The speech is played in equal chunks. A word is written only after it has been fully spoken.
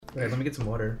Alright, let me get some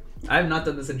water. I have not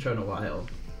done this intro in a while.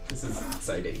 This is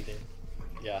exciting.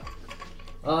 Yeah.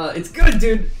 It's good,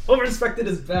 dude! Overinspected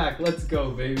is back. Let's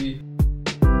go, baby.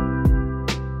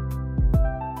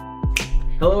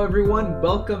 Hello, everyone.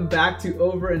 Welcome back to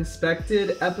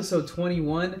Overinspected, episode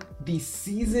 21, the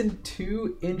season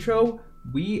 2 intro.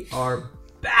 We are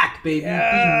back, baby.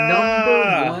 Yeah!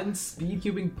 The number 1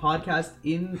 speedcubing podcast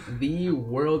in the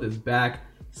world is back.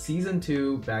 Season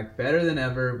 2, back better than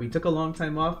ever. We took a long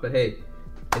time off, but hey,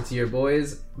 it's your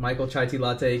boys, Michael Chai Tea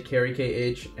Latte, Carrie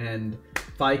KH, and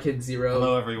Phi Kid Zero.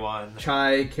 Hello, everyone.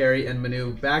 Chai, Carrie, and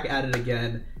Manu back at it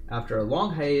again after a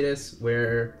long hiatus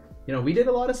where, you know, we did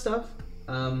a lot of stuff.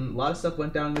 A lot of stuff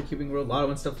went down in the cubing world, a lot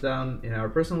of stuff down in our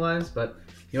personal lives, but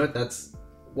you know what? That's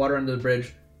water under the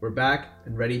bridge. We're back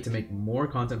and ready to make more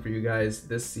content for you guys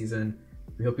this season.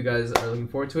 We hope you guys are looking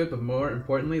forward to it, but more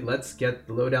importantly, let's get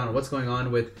the lowdown on what's going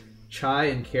on with Chai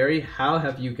and Carrie. How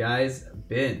have you guys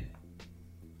been?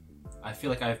 I feel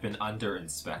like I've been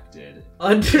under-inspected.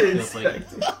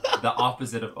 Under-inspected? Like the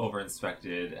opposite of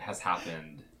over-inspected has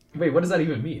happened. Wait, what does that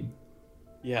even mean?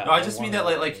 Yeah. No, I just mean that,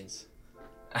 like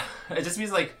it just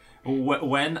means, like,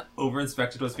 when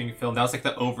Over-Inspected was being filmed, that was, like,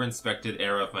 the Over-Inspected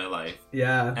era of my life.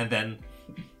 Yeah. And then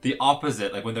the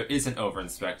opposite, like, when there isn't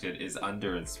Over-Inspected, is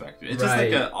Under-Inspected. It's Right. just,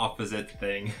 like, an opposite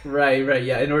thing. Right,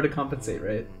 yeah, in order to compensate,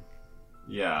 right?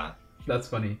 Yeah. That's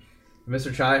funny.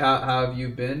 Mr. Chai, how have you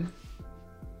been?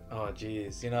 Oh,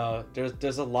 geez. You know,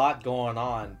 there's a lot going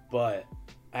on, but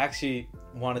I actually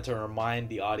wanted to remind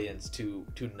the audience to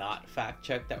not fact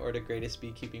check that we're the greatest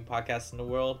beekeeping podcast in the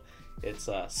world. It's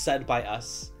said by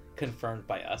us, confirmed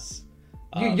by us.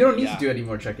 You don't need to do any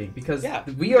more checking because Yeah,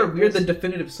 we're the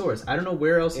definitive source. I don't know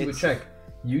where else you would check.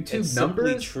 YouTube it's numbers,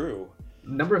 simply true.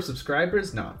 number of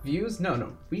subscribers, no. Views,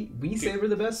 no. We say we're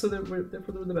the best, so therefore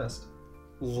we're the best.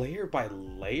 Layer by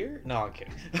layer? No, I'm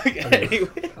kidding. Okay.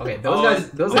 Anyway. Okay,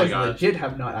 those guys God. legit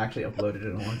have not actually uploaded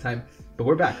in a long time, but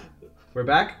we're back. We're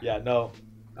back. Yeah, no.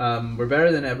 We're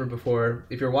better than ever before.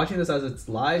 If you're watching this as it's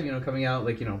live, you know, coming out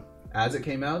like, you know, as it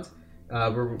came out,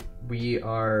 we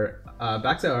are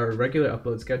back to our regular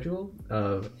upload schedule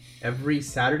of every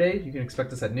Saturday. You can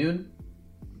expect us at noon,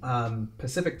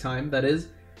 Pacific time. That is,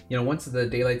 you know, once the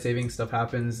daylight saving stuff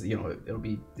happens, you know,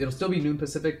 it'll still be noon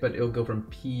Pacific, but it'll go from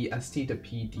PST to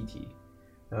PDT.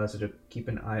 So to keep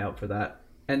an eye out for that,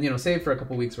 and you know, save for a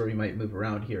couple weeks where we might move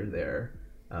around here or there,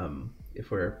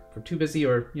 if we're too busy,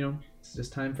 or you know, it's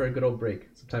just time for a good old break.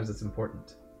 Sometimes it's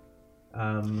important.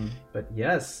 But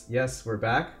yes, we're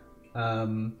back.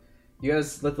 You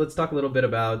guys, let's talk a little bit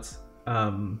about,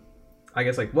 I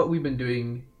guess, like what we've been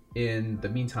doing in the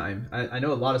meantime. I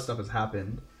know a lot of stuff has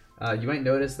happened. You might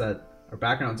notice that our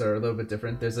backgrounds are a little bit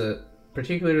different. There's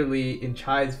particularly in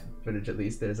Chai's footage at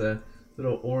least, there's a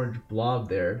little orange blob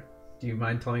there. Do you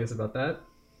mind telling us about that?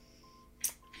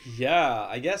 Yeah,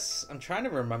 I guess I'm trying to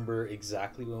remember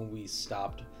exactly when we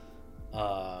stopped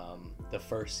the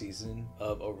first season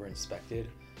of Overinspected.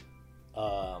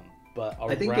 But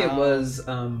around... I think it was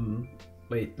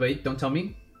wait, don't tell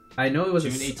me. I know it was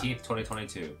June 18th,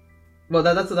 2022. Well,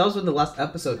 that was when the last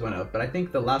episode went up, but I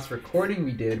think the last recording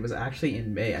we did was actually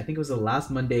in May. I think it was the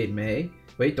last Monday in May.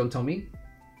 Wait, don't tell me.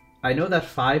 I know that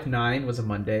 5/9 was a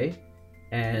Monday,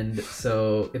 and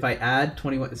so if I add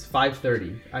 21, it's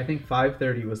 5/30. I think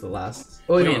 5/30 was the last.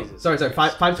 Oh no, sorry,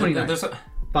 5/29.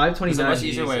 5/29. There's a much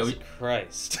easier way.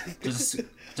 Christ.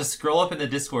 Just scroll up in the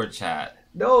Discord chat.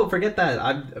 No, forget that.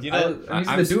 I'm using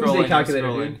the doomsday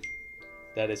calculator, dude.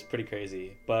 That is pretty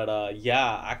crazy. But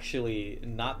yeah, actually,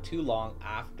 not too long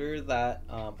after that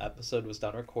episode was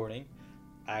done recording,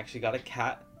 I actually got a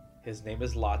cat. His name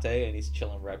is Latte, and he's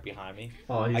chilling right behind me.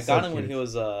 Oh, he's I got so him when cute. he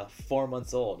was 4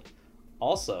 months old.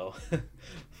 Also,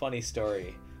 funny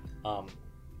story.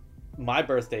 My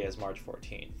birthday is March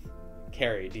 14th.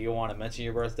 Carrie, do you want to mention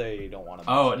your birthday, or you don't want to?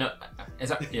 Oh no,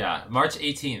 yeah, March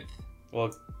 18th.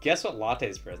 Well, guess what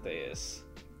Latte's birthday is?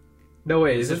 No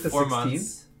way, is it it the 4 16th?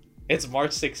 months? It's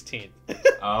March 16th.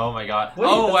 Oh my god. Wait,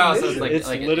 oh that's wow, so amazing. it's like It's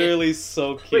like literally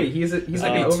so cute. Wait, he's like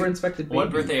an two- overinspected baby. one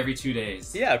birthday every 2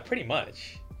 days. Yeah, pretty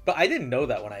much. But I didn't know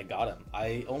that when I got him.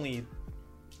 I only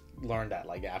learned that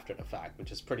like after the fact,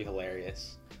 which is pretty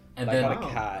hilarious. And But then I got a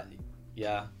cat.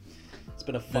 Yeah, it's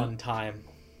been a fun time.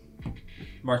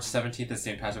 March 17th is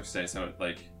St. Patrick's Day, so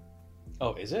like,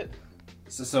 Oh, is it?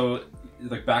 so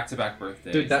like back-to-back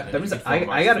birthdays. Dude, that and then means before I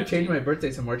March gotta 15th. change my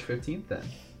birthday to March 15th then.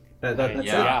 That's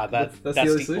Yeah. it. That's the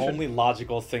only solution. only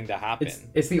logical thing to happen.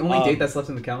 It's the only date that's left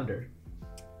in the calendar.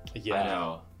 Yeah. I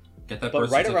know. Get that. But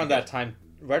birth right around that certificate.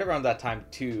 time, right around that time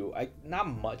too, not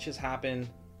much has happened.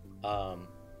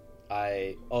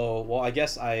 I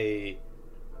guess I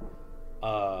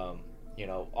you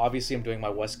know, obviously I'm doing my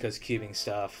West Coast cubing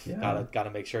stuff. Yeah.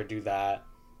 Gotta make sure to do that.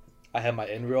 I had my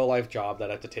in real life job that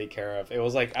I had to take care of. It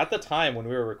was like at the time when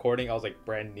we were recording, I was like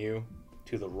brand new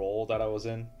to the role that I was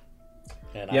in.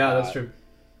 And That's true.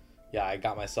 Yeah, I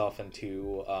got myself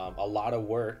into a lot of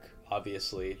work,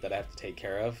 obviously, that I have to take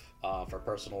care of for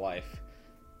personal life.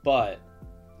 But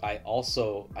I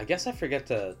guess I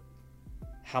forget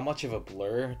how much of a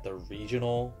blur the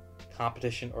regional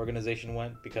competition organization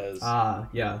went, because that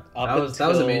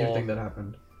was a major thing that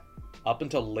happened. Up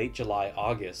until late July,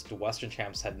 August, the Western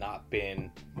Champs had not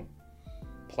been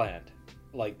planned.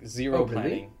 Like, zero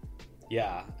planning. Really?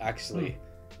 Yeah, actually.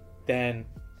 Then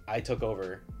I took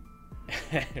over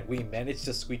and we managed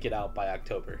to squeak it out by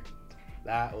October.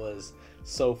 That was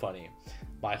so funny.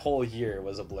 My whole year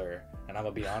was a blur. And I'm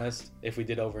gonna be honest, if we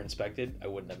did Overinspected, I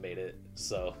wouldn't have made it.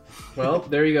 So, well,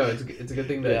 there you go. It's a good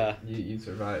thing that you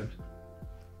survived.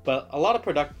 But a lot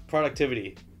of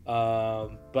productivity.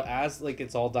 But as like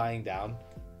it's all dying down,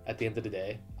 at the end of the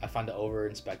day, I find that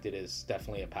Overinspected is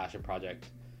definitely a passion project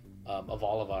of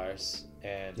all of ours,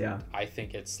 and I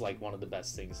think it's like one of the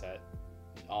best things that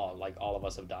all of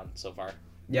us have done so far.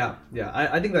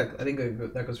 I think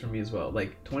that goes for me as well.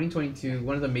 Like 2022,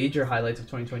 one of the major highlights of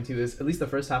 2022 is at least the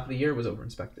first half of the year was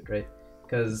Overinspected, right?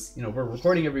 Because we're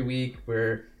recording every week,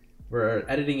 we're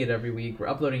editing it every week, we're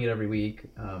uploading it every week,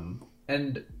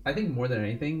 and I think more than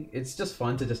anything, it's just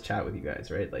fun to just chat with you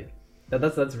guys, right? Like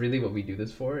that's really what we do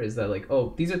this for. Is that like,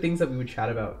 oh, these are things that we would chat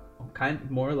about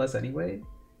more or less anyway.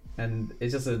 And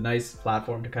it's just a nice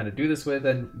platform to kind of do this with,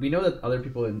 and we know that other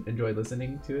people enjoy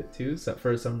listening to it too. So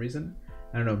for some reason,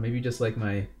 I don't know, maybe just like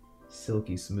my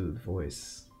silky smooth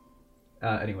voice.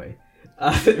 Anyway,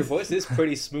 your voice is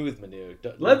pretty smooth, Manu.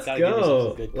 Let's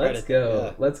go.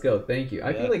 Let's go. Thank you.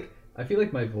 I feel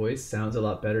like my voice sounds a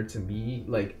lot better to me,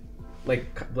 like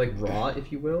raw,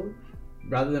 if you will,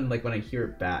 rather than like when I hear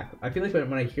it back. I feel like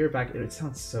when I hear it back, it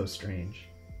sounds so strange.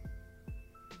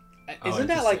 Isn't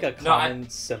that like a common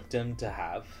symptom to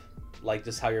have? Like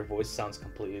just how your voice sounds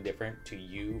completely different to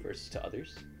you versus to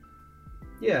others?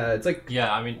 Yeah, it's like...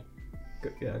 Yeah, I mean...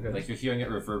 Yeah, go ahead. Like you're hearing it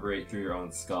reverberate through your own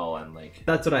skull, and like...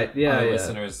 That's what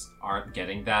listeners aren't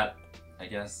getting that, I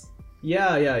guess.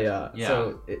 Yeah.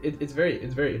 So it's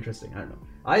very interesting. I don't know.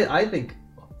 I think...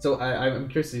 So I'm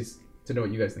curious to know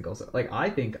what you guys think also. Like, I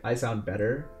think I sound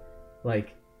better,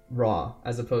 like, raw,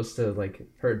 as opposed to, like,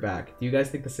 heard back. Do you guys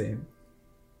think the same?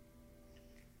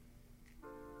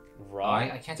 Raw?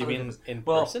 I can't tell. Do you mean in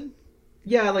person?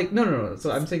 Yeah, like no.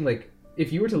 So I'm saying like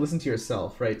if you were to listen to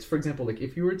yourself, right? For example, like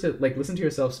if you were to like listen to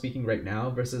yourself speaking right now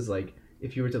versus like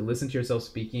if you were to listen to yourself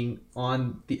speaking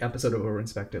on the episode of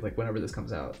Overinspected, like whenever this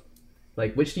comes out,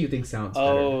 like which do you think sounds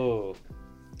better?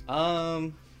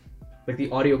 Like the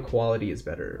audio quality is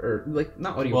better, or like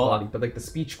not audio quality, but like the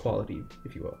speech quality,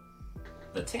 if you will.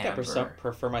 I think I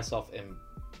prefer myself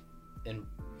in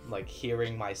like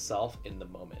hearing myself in the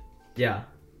moment. Yeah.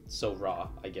 So raw,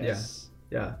 I guess.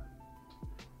 Yeah.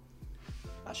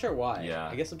 Not sure why. Yeah.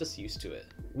 I guess I'm just used to it.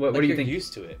 What do you think? You're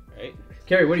used to it, right?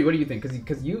 Carrie, what do you think?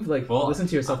 Because you've like listened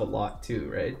to yourself a lot too,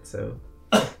 right? So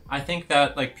I think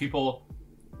that like people,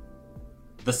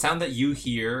 the sound that you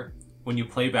hear when you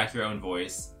play back your own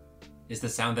voice is the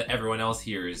sound that everyone else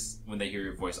hears when they hear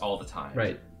your voice all the time.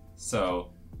 Right.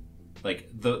 So like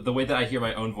the way that I hear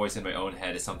my own voice in my own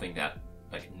head is something that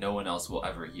like no one else will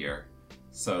ever hear.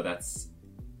 So that's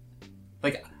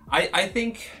like I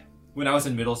think when I was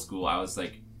in middle school I was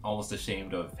like almost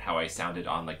ashamed of how I sounded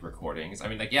on like recordings. I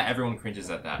mean like everyone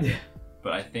cringes at that. Yeah.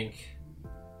 But I think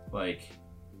like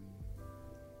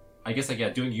I guess like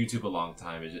doing YouTube a long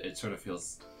time it sort of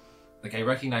feels like I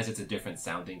recognize it's a different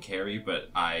sounding Carrie, but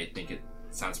I think it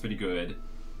sounds pretty good.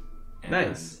 And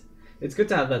nice. It's good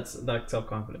to have that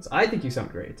self-confidence. I think you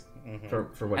sound great for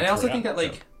what. And I also think that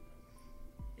like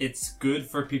it's good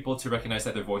for people to recognize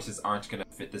that their voices aren't going to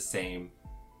fit the same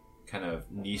kind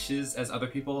of niches as other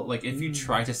people. Like if you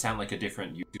try to sound like a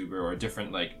different YouTuber or a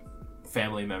different like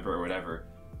family member or whatever,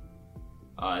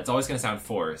 it's always going to sound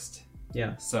forced.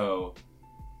 Yeah. So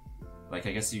like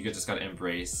I guess you just got to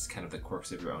embrace kind of the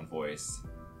quirks of your own voice.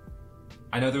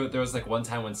 I know there was like one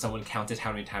time when someone counted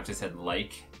how many times I said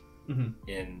like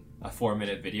in a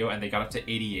 4-minute video, and they got up to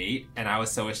 88, and I was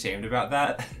so ashamed about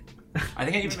that. I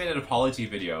think I even made an apology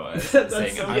video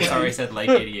saying, so I'm sorry I said like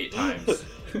 88 times.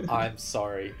 I'm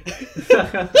sorry.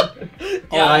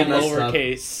 All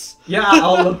lowercase. Yeah,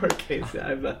 all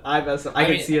lowercase. I messed up. I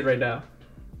can see it right now.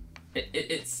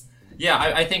 It's yeah,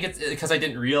 I think it's because I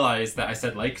didn't realize that I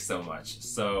said like so much.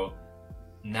 So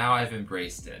now I've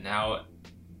embraced it. Now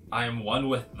I'm one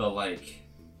with the like.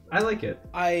 I like it.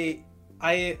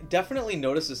 I definitely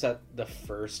noticed this at the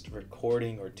first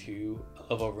recording or two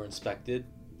of Overinspected.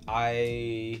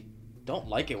 I don't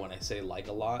like it when I say like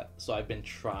a lot, so I've been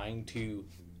trying to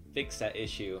fix that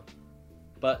issue.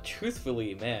 But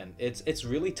truthfully, man, it's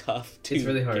really tough to It's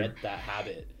really hard. get that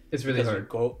habit. It's really because hard. you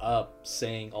go up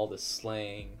saying all this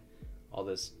slang, all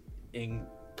this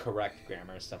incorrect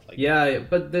grammar, stuff like that. Yeah,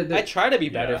 but I try to be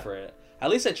better Yeah. for it. At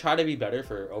least I try to be better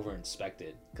for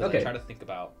Overinspected. Because Okay. I try to think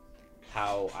about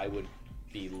how I would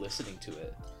be listening to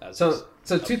it. As so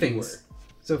a two things. viewer.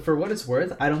 So for what it's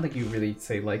worth, I don't think you really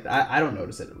say like I don't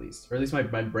notice it, at least, or at least my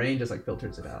brain just like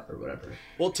filters it out or whatever.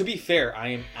 Well, to be fair, I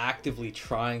am actively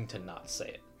trying to not say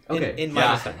it. Okay. In my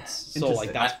Yeah. defense. So Interesting.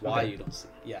 like that's why Okay. you don't see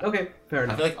it. Yeah. Okay, fair I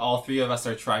enough. feel like all three of us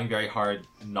are trying very hard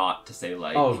not to say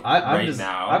like I'm right just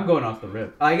now. I'm going off the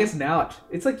rip. I guess now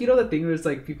it's like, you know, the thing where it's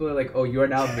like people are like, oh, you are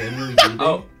now manually breathing.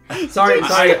 Oh. sorry,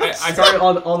 I- sorry,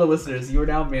 all the listeners, you are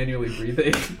now manually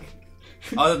breathing.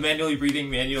 Manually breathing,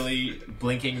 manually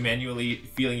blinking, manually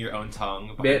feeling your own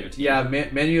tongue behind your teeth. Yeah,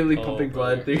 manually Oh, pumping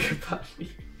brother. blood through your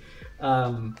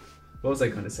body. What was I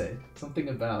going to say? Something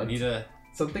about I need to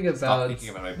something stop about thinking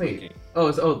about my wait. blinking.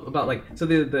 About like, so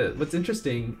the what's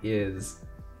interesting is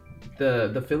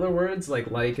the filler words like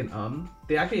and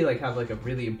they actually like have like a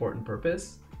really important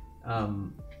purpose.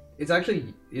 It's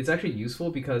actually useful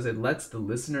because it lets the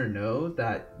listener know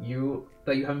that you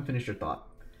haven't finished your thought,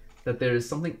 that there's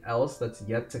something else that's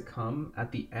yet to come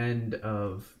at the end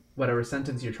of whatever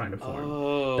sentence you're trying to form.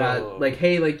 Oh. That like,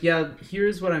 hey, like, yeah,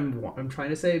 here's what I'm trying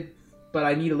to say, but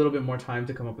I need a little bit more time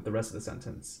to come up with the rest of the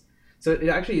sentence. So it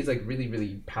actually is like really,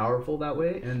 really powerful that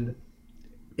way, and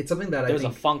it's something that There's I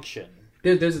think a function.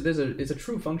 it's a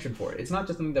true function for it. It's not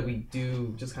just something that we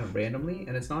do just kind of randomly,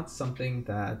 and it's not something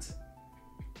that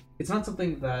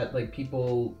like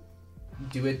people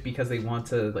do it because they want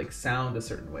to like sound a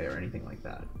certain way or anything like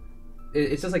that.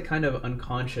 It's just like kind of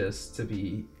unconscious to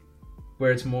be,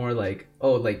 where it's more like,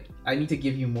 oh, like I need to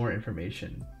give you more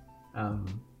information,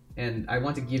 and I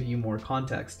want to give you more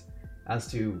context as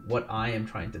to what I am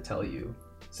trying to tell you,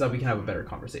 so that we can have a better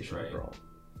conversation Right. overall.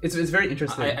 It's very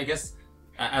interesting. I guess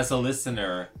as a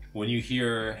listener, when you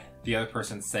hear the other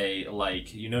person say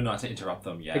like, you know not to interrupt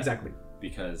them yet. Exactly.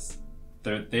 Because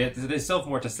they still have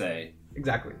more to say.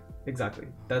 Exactly.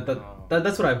 That's Oh.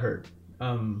 what I've heard.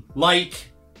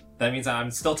 Like, that means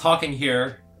I'm still talking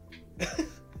here.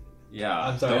 Yeah.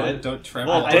 I'm sorry, Don't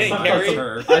tremble. Well, on dang, my Gary.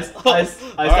 curve. I Alright.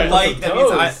 stepped Like, on that some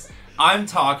means toes. I'm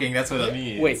talking. That's what it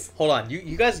means. Wait, hold on.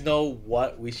 You guys know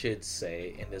what we should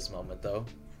say in this moment, though?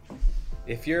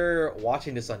 If you're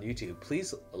watching this on YouTube,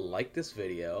 please like this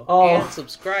video and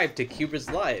subscribe to Cuber's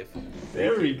Live.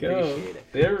 There we go. Appreciate it.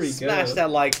 There we Smash go. that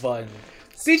like button.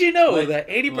 Did you know Like- that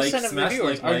 80% like, of your smash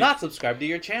viewers like, are not subscribed to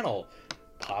your channel?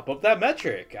 Pop up that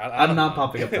metric. I I'm don't not know.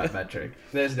 popping up that metric.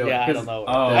 There's no. Yeah, I 'cause don't know.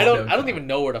 Oh. I don't no- even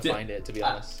know where to Did- find it, to be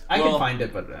honest. I Well- can find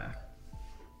it, but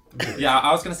Yeah,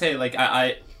 I was gonna say like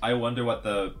I wonder what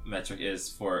the metric is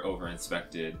for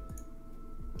Overinspected.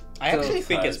 I actually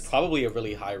think it's because- probably a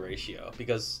really high ratio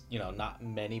because not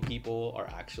many people are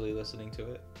actually listening to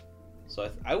it. So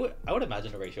I would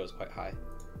imagine the ratio is quite high.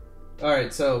 all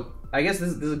right. So I guess this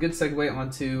is a good segue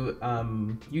onto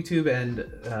YouTube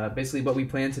and basically what we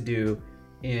plan to do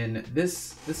in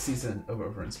this season of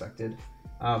Overinspected.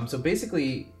 So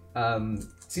basically,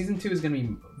 season 2 is going to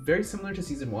be very similar to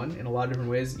season 1 in a lot of different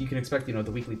ways. You can expect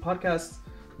the weekly podcasts.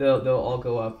 They'll all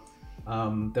go up.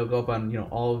 They'll go up on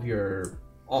all of your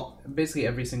basically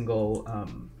every single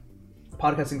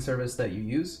podcasting service that you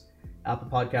use. Apple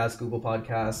Podcasts, Google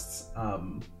Podcasts,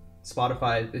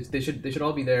 Spotify. They should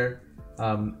all be there.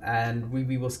 And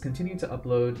we will continue to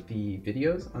upload the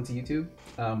videos onto YouTube.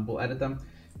 We'll edit them.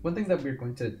 One thing that we're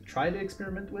going to try to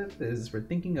experiment with is we're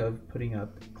thinking of putting up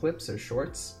clips or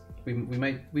shorts. We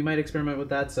might experiment with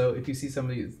that. So if you see some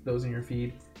of those in your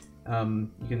feed,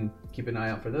 you can keep an eye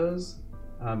out for those.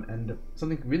 And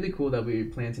something really cool that we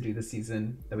plan to do this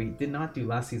season that we did not do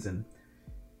last season,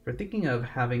 we're thinking of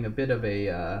having a bit of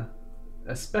a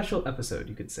special episode,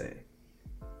 you could say.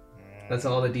 That's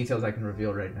all the details I can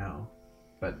reveal right now,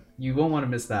 but you won't want to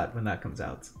miss that when that comes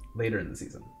out later in the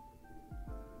season.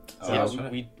 Oh, Yeah, that's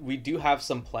right. we do have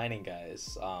some planning,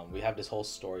 guys. We have this whole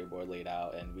storyboard laid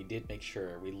out, and we did make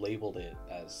sure we labeled it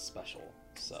as special.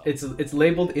 So It's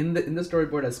labeled in the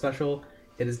storyboard as special.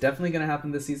 It is definitely going to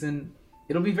happen this season.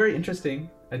 It'll be very interesting.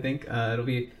 I think it'll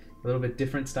be a little bit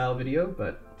different style video,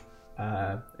 but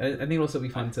I think it'll also be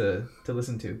fun to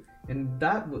listen to. And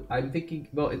that I'm thinking,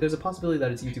 well, there's a possibility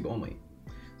that it's YouTube only.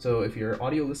 So if you're an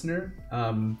audio listener,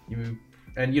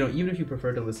 even if you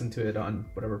prefer to listen to it on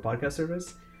whatever podcast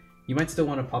service, you might still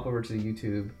want to pop over to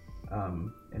YouTube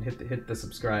and hit the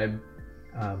subscribe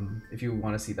if you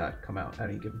want to see that come out at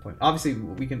any given point. Obviously,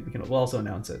 we'll also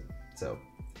announce it, so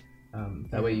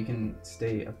that way you can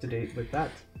stay up to date with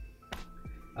that.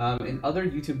 In other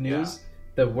YouTube news,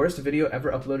 the worst video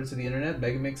ever uploaded to the internet,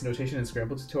 Megamix notation and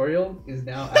scramble tutorial, is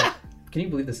now at, can you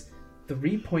believe this,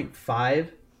 3.5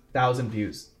 thousand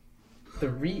views.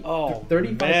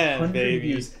 3,500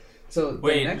 views. So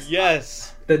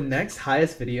the next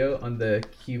highest video on the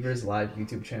Cubers Live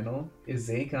YouTube channel is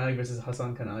Zayn Kanani versus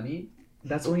Hassan Kanani.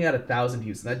 That's only at 1,000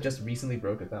 views, and that just recently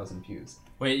broke 1,000 views.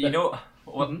 Wait, you know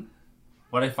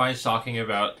what I find shocking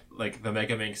about like the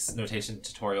Megamix notation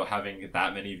tutorial having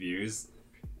that many views?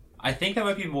 I think that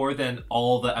might be more than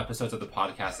all the episodes of the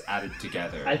podcast added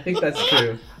together. I think that's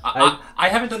true. I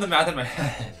haven't done the math in my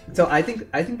head. So I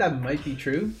think that might be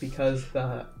true because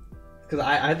I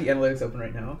have the analytics open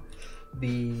right now.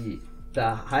 The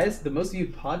most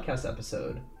viewed podcast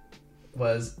episode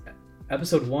was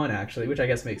episode 1 actually, which I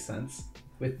guess makes sense,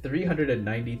 with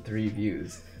 393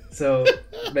 views. So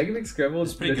Megamix Scramble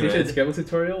notation Scramble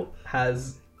tutorial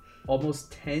has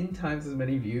almost 10 times as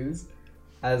many views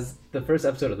as the first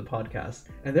episode of the podcast,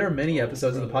 and there are many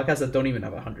episodes of the podcast that don't even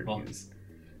have 100 views.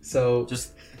 So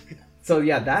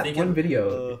yeah, that one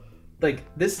video, like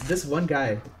this one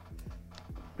guy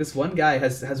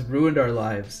has ruined our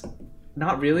lives.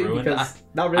 Not really because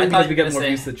we get more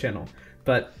views to the channel,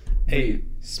 but hey,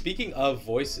 speaking of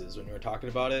voices, when you were talking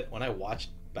about it, when I watched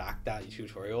back that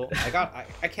tutorial,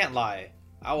 I can't lie,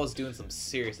 I was doing some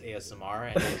serious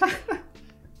ASMR and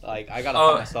like, I gotta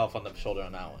pat myself on the shoulder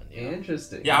on that one. You know?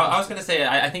 Interesting. Yeah, I was gonna say,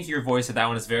 I think your voice at that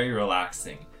one is very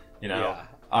relaxing. You know,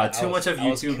 too much of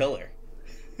YouTube. Killer.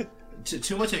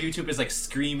 Too much of YouTube is like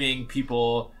screaming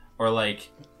people or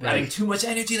like having too much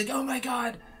energy. Like, oh my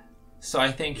god. So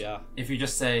I think if you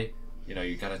just say, you know,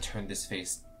 you gotta turn this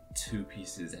face 2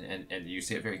 pieces and you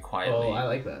say it very quietly. Oh, I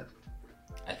like that.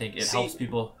 I think it helps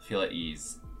people feel at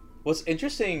ease. What's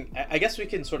interesting, I guess we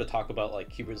can sort of talk about like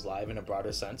Cubers Live in a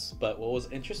broader sense, but what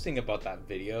was interesting about that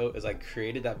video is I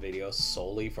created that video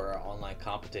solely for our online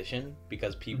competition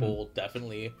because people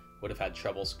definitely would have had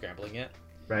trouble scrambling it.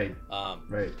 Right.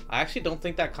 Right. I actually don't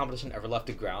think that competition ever left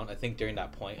the ground. I think during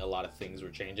that point a lot of things were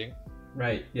changing.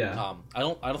 Right. Yeah. I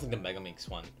don't think the Megamix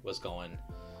one was going.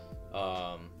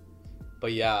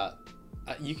 But yeah,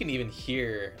 you can even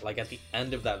hear like at the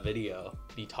end of that video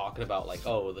be talking about like,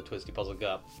 oh, the Twisty Puzzle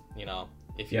Cup, you know,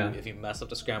 if you mess up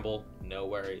the scramble, no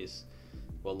worries,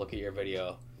 we'll look at your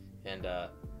video and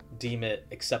deem it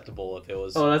acceptable if it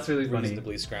was that's really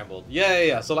reasonably funny. Scrambled.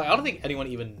 Yeah. So like I don't think anyone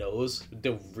even knows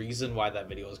the reason why that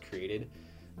video was created.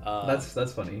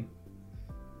 That's funny.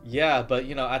 Yeah, but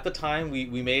you know, at the time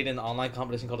we made an online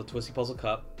competition called the Twisty Puzzle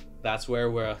Cup. That's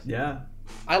where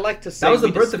I like to say that was the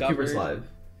birth of Cubers Live.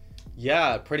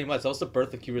 Yeah, pretty much. That was the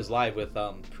birth of Cubers Live with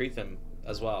Preetham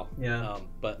as well. Yeah.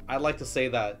 But I'd like to say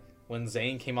that when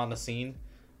Zayn came on the scene,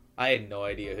 I had no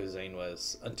idea who Zayn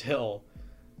was until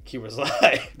Cubers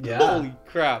Live. Yeah. Holy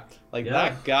crap. Like,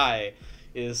 that guy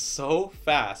is so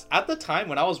fast. At the time,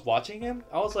 when I was watching him,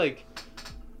 I was like,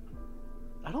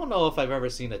 I don't know if I've ever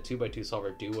seen a 2x2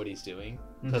 solver do what he's doing.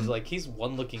 Because, like, he's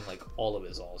one-looking, like, all of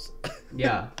his alls.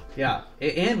 Yeah.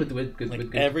 And with good... Like,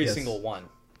 with every single one.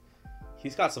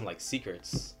 He's got some like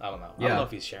secrets. I don't know. I don't know if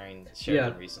he's shared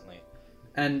them recently.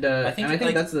 And I think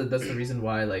like, that's the reason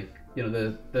why, like, you know,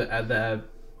 the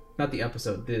not the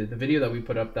episode, the video that we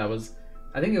put up, that was,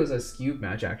 I think it was a Scube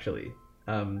match actually.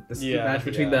 The Scube match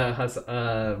between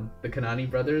the Kanani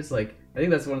brothers. Like, I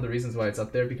think that's one of the reasons why it's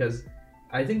up there, because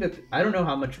I think that, I don't know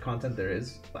how much content there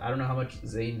is. I don't know how much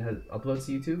Zayn has uploads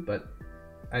to YouTube, but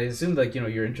I assume, like, you know,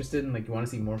 you're interested and like you want to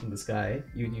see more from this guy.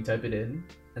 You type it in,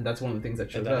 and that's one of the things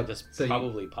that shows up. It just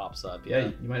probably pops up. Yeah,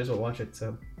 you might as well watch it.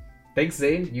 So, thanks,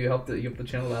 Zayn. You helped the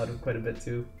channel out quite a bit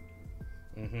too.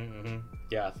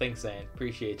 Yeah, thanks, Zayn.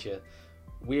 Appreciate you.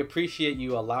 We appreciate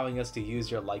you allowing us to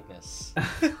use your likeness.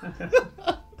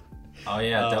 Oh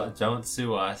yeah, don't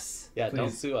sue us. Yeah, don't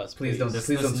sue us. Please don't. There's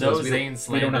Please don't no sue us. Zayn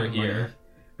slander here.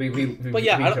 We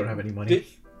don't have any money.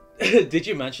 Did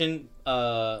you mention,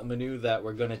 Manu, that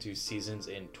we're gonna do seasons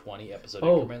in 20 episode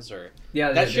increments, or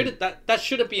that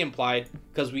shouldn't be implied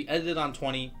because we ended on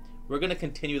 20. We're gonna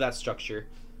continue that structure.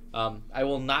 I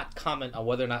will not comment on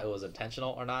whether or not it was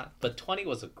intentional or not, but 20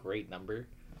 was a great number.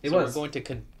 We're going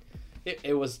to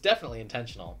it was definitely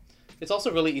intentional. It's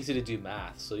also really easy to do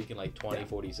math, so you can like 20,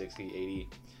 40, 60, 80.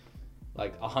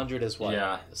 Like 100 is what?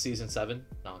 Yeah. Season 7?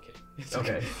 No, I'm kidding.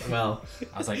 Okay. Well,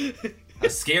 I was like,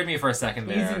 that scared me for a second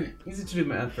there. Easy to do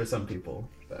math for some people,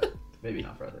 but maybe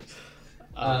not for others.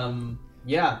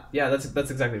 Yeah,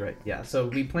 that's exactly right. Yeah, so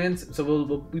we plan to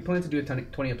do a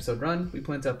 20 episode run. We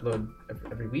plan to upload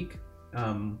every week.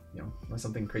 Unless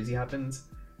something crazy happens.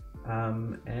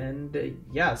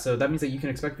 Yeah, so that means that you can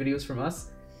expect videos from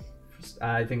us.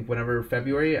 I think whenever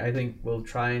February, I think we'll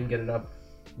try and get it up.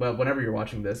 Well, whenever you're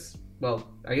watching this, well,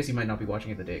 I guess you might not be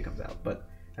watching it the day it comes out, but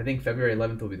I think February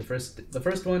 11th will be the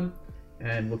first one,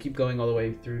 and we'll keep going all the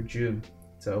way through June.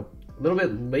 So a little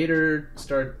bit later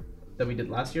start than we did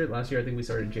last year. Last year I think we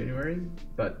started in January,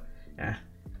 but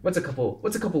what's a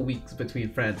couple weeks between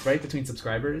friends, right? Between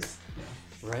subscribers,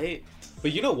 right?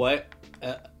 But you know what?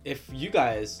 If you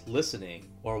guys listening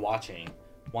or watching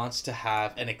wants to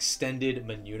have an extended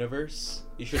Manuniverse,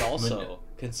 you should also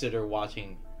consider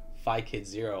watching Fi Kid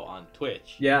Zero on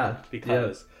Twitch. Yeah,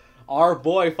 because our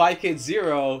boy Fi Kid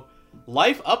Zero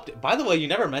life update. By the way, you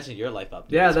never mentioned your life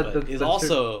update. Yeah, is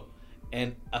also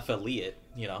an affiliate.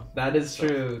 That is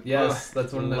true. Yes,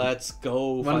 that's one of the. Let's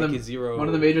go, Fi Kid Zero. One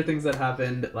of the major things that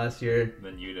happened last year.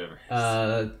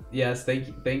 Manuniverse. Yes,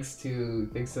 thanks to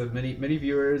many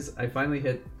viewers, I finally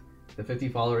hit the 50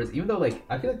 followers. Even though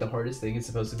I feel like the hardest thing is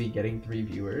supposed to be getting 3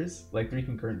 viewers, 3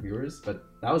 concurrent viewers, but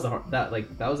that was that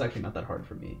was actually not that hard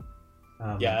for me.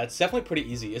 Yeah, it's definitely pretty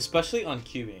easy, especially on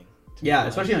cubing. Yeah,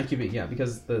 especially on cubing. Yeah,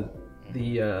 because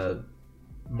the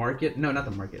market. No, not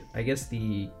the market. I guess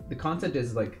the content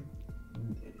is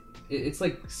it's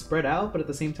spread out, but at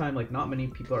the same time, not many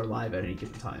people are live at any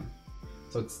given time.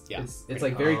 So it's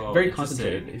very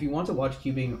concentrated. If you want to watch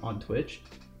cubing on Twitch,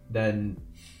 then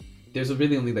there's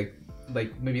really only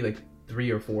maybe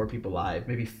 3 or 4 people live.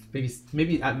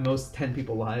 Maybe at most 10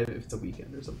 people live if it's a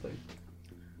weekend or something.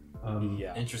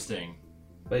 Interesting.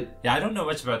 But yeah, I don't know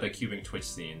much about the cubing Twitch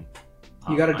scene.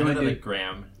 You gotta join, dude.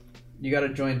 Graham. You gotta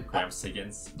join. Graham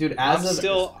Siggins. Dude,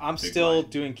 I'm still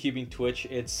doing cubing Twitch.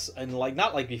 It's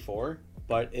not like before,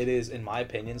 but it is, in my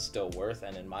opinion, still worth,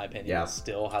 and in my opinion, it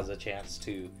still has a chance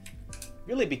to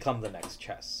really become the next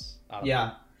chess.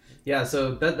 Yeah.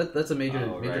 So that's a major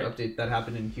update that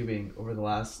happened in cubing over the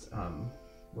last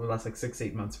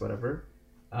 6-8 months, whatever.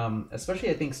 Especially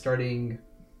I think starting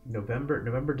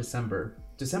November, December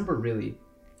really.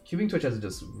 Cubing Twitch has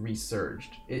just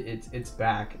resurged. It's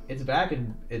back. It's back,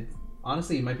 and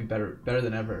honestly it might be better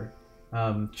than ever.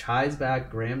 Chai's back,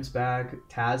 Graham's back,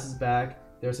 Taz is back.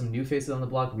 There are some new faces on the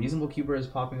block. Reasonable Cuber is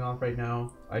popping off right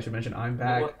now. I should mention I'm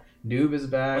back. Noob is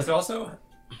back. Was there also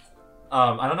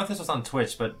I don't know if this was on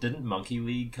Twitch, but didn't Monkey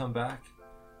League come back?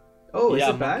 Oh, is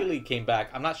it back? Monkey League came back.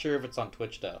 I'm not sure if it's on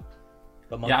Twitch though,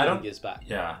 but Monkey League is back.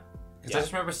 Yeah, because I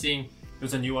just remember seeing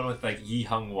there's a new one with Yi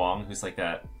Hung Wong, who's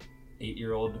that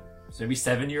 8-year-old, so maybe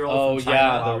 7-year-old. Oh from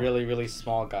China. The really really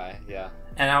small guy. Yeah.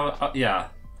 And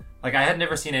I had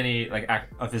never seen any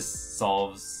of his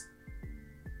solves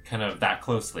kind of that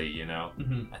closely.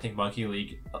 Mm-hmm. I think Monkey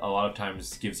League a lot of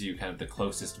times gives you kind of the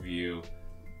closest view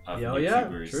of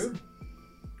YouTubers.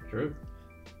 True.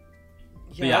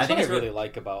 Yeah, that's what I really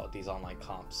like about these online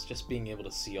comps. Just being able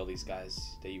to see all these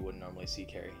guys that you wouldn't normally see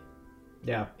carry.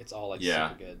 Yeah. It's all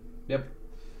super good. Yep.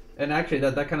 And actually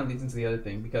that kind of leads into the other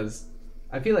thing, because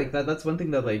I feel like that's one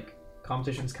thing that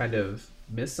competitions kind of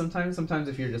miss sometimes. Sometimes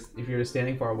if you're just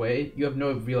standing far away, you have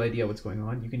no real idea what's going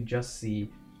on. You can just see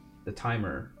the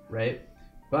timer, right?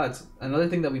 But another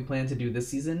thing that we plan to do this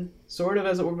season, sort of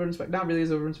as Overinspected, not really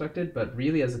as Overinspected, but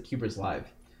really as a Cubers Live.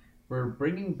 We're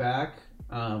bringing back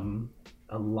a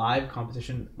live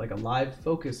competition, a live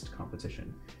focused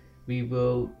competition. We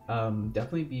will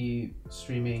definitely be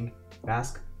streaming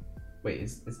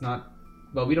it's not.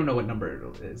 Well, we don't know what number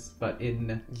it is, but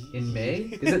in May,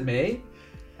 is it May?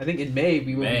 I think in May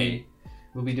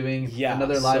we'll be doing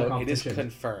another live competition. It is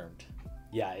confirmed.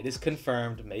 Yeah, it is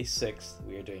confirmed. May 6th,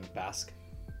 we are doing Basque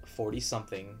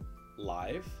 40-something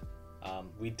live.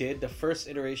 We did the first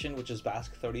iteration, which is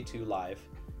Basque 32 live.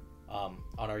 On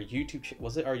our YouTube,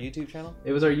 was it our YouTube channel?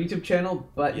 It was our YouTube channel,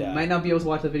 but you might not be able to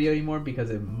watch the video anymore because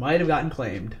it might have gotten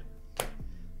claimed.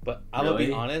 But I'm gonna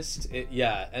be honest, it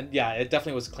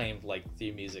definitely was claimed,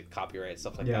 theme music, copyright,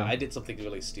 stuff like that. I did something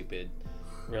really stupid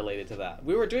related to that.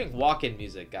 We were doing walk-in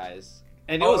music, guys,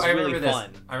 and it was really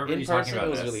fun. I remember in person, it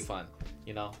was really fun,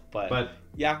 But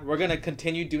yeah, we're gonna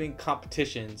continue doing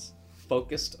competitions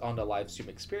focused on the live stream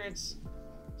experience.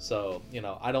 So,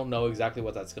 I don't know exactly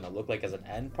what that's going to look like as an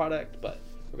end product, but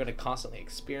we're going to constantly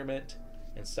experiment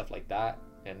and stuff like that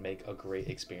and make a great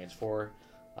experience for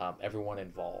everyone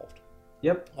involved.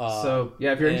 Yep. So,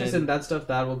 if you're interested in that stuff,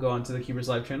 that will go onto the Cubers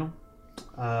Live channel.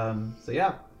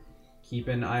 Keep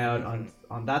an eye out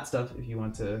on that stuff if you're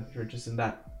interested in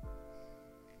that.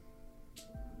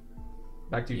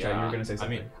 Back to you, Chad. You were going to say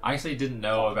something. I actually didn't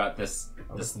know about this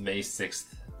May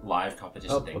 6th live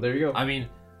competition thing. Well, there you go.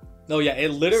 No, yeah, it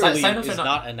literally is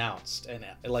not announced, and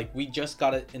we just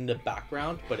got it in the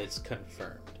background, but it's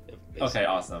confirmed. basically. Okay,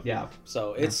 awesome. Yeah.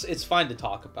 So it's fine to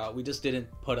talk about. We just didn't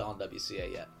put it on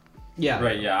WCA yet. Yeah.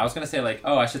 Right, yeah. I was gonna say like,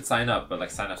 oh, I should sign up, but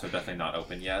like sign-ups are definitely not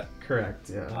open yet. Correct.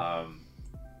 Yeah.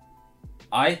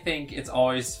 I think it's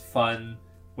always fun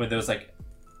when those like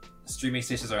streaming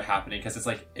stations are happening, because it's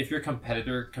like if you're a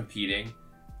competitor competing,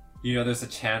 you know, there's a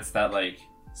chance that like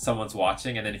someone's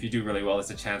watching, and then if you do really well,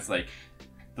 there's a chance like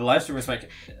the live streamers might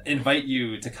invite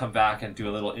you to come back and do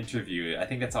a little interview. I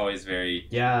think that's always very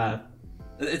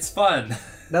it's fun.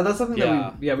 That's something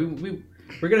that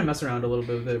we're gonna mess around a little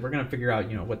bit with it. We're gonna figure out,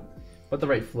 you know, what the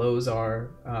right flows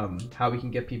are, how we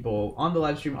can get people on the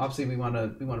live stream. Obviously, we want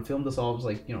to film the solves,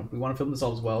 like, you know, we want to film the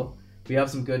solves well. We have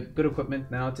some good equipment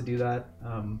now to do that,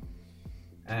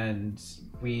 and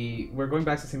we're going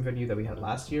back to the same venue that we had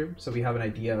last year, so we have an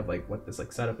idea of like what this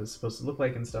like setup is supposed to look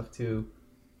like and stuff too.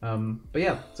 But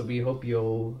yeah, so we hope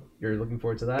you're looking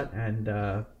forward to that,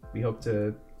 and we hope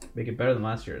to make it better than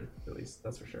last year, at least.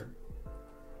 That's for sure.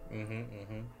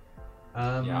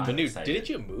 Manu, didn't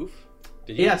you move?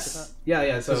 Did you? Yes.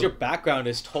 Yeah. So your background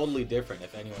is totally different.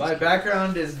 If anyone. My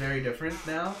background is very different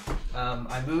now.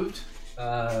 I moved.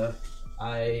 I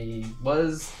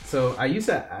used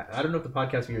to. I don't know if the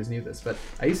podcast viewers knew this, but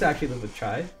I used to actually live with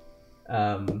Chai.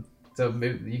 So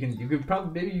maybe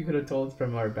you could have told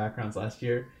from our backgrounds last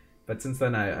year, but since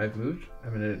then I've moved.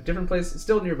 I'm in a different place,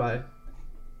 still nearby,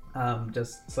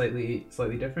 just slightly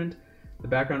different. The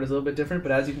background is a little bit different,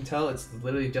 but as you can tell, it's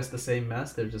literally just the same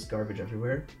mess. There's just garbage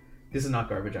everywhere. This is not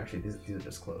garbage, actually. These are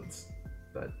just clothes.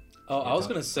 But I was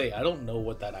gonna say, I don't know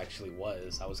what that actually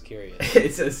was. I was curious.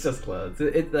 it's just clothes.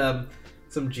 It's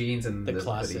some jeans and the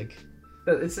classic.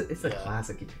 Hoodie. It's a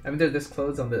classic. I mean, there's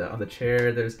clothes on the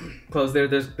chair. There's clothes there.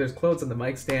 There's clothes on the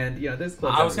mic stand. You know, there's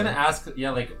clothes. I was gonna ask,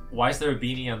 like, why is there a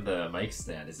beanie on the mic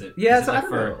stand? Is it? Yeah, is so it I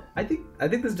don't know. I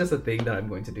think this is just a thing that I'm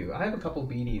going to do. I have a couple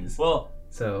beanies. Well,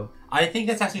 so I think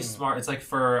that's actually smart. It's like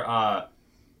for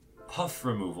puff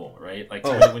removal, right? Like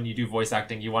when you do voice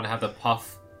acting, you want to have the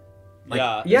puff,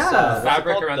 like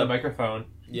fabric around the microphone.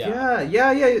 Yeah,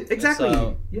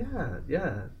 exactly.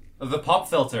 Yeah. The pop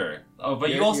filter. Oh,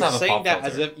 but you also have a pop filter. You're saying that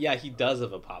as if he does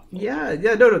have a pop filter.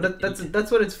 Yeah. No.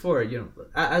 That's what it's for. You know,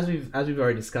 as we've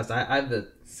already discussed, I have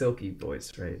the silky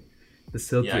voice, right? The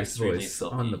silkiest voice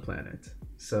silky on the planet.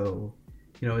 So,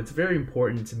 you know, it's very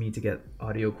important to me to get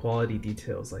audio quality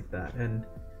details like that. And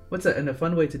a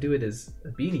fun way to do it is a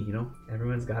beanie. You know,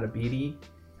 everyone's got a beanie.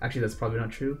 Actually, that's probably not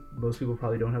true. Most people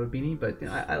probably don't have a beanie, but you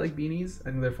know, I like beanies.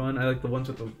 I think they're fun. I like the ones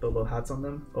with the little hats on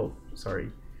them. Oh,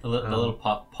 sorry. The little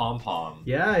pom pom.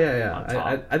 Yeah.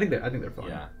 I think they're fun.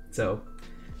 Yeah. So,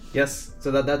 yes.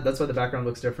 So that's why the background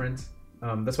looks different.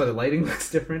 That's why the lighting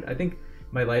looks different. I think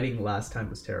my lighting last time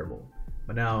was terrible,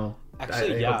 but now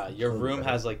actually, your room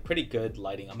has like pretty good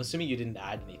lighting. I'm assuming you didn't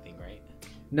add anything, right?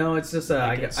 No, it's just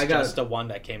I got just the one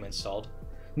that came installed.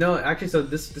 No, actually, so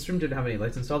this room didn't have any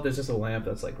lights installed. There's just a lamp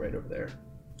that's like right over there.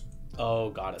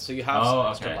 Oh, got it. So you have some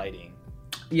extra lighting.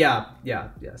 Yeah.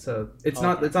 So it's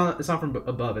not from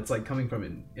above. It's like coming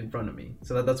from in front of me.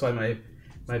 So that's why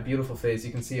my beautiful face.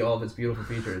 You can see all of its beautiful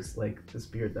features, like this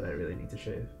beard that I really need to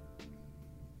shave.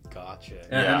 Gotcha.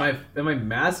 And my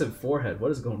massive forehead.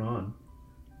 What is going on?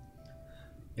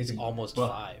 It's almost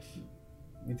 5.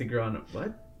 Need to grow on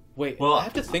what? Wait. Well, I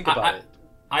have to think about it.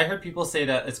 I heard people say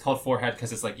that it's called forehead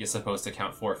because it's like you're supposed to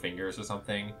count 4 fingers or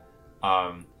something.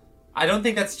 I don't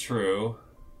think that's true.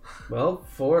 Well,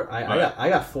 4. I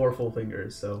got 4 full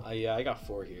fingers. So I got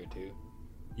 4 here too.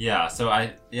 Yeah. So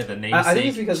the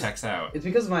namesake checks out. It's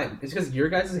because your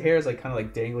guys' hair is like kind of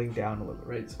like dangling down a little,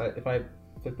 right? So if I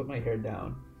put my hair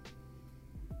down,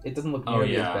 it doesn't look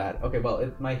nearly as bad. Okay.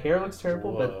 Well, my hair looks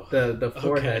terrible, but the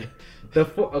forehead,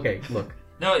 okay. Look.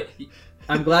 No.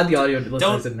 I'm glad the audio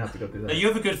listeners didn't have to go through that. You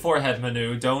have a good forehead,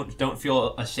 Manu. Don't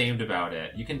feel ashamed about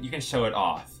it. You can show it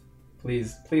off.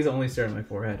 Please only stare at my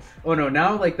forehead. Oh no,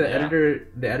 now like the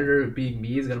editor being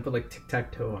me is gonna put like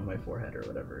tic-tac-toe on my forehead or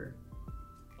whatever.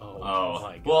 Oh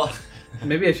my God. Well,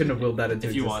 maybe I shouldn't have willed that into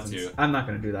if existence. you want to. I'm not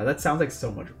gonna do that. That sounds like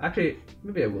so much. Actually,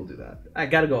 maybe I will do that. I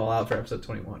gotta go all out for episode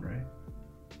 21, right?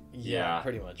 Yeah,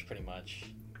 pretty much.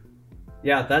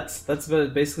 Yeah, that's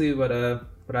basically what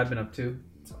I've been up to.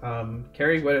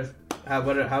 Carrie, how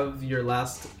have your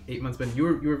last 8 months been? You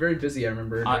were very busy, I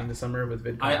remember, during the summer with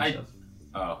VidCon and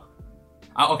stuff.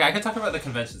 Okay, I could talk about the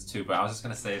conventions too, but I was just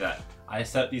gonna say that I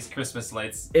set these Christmas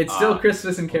lights. It's still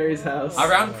Christmas in Carrie's house.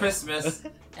 Around Christmas,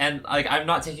 and like I'm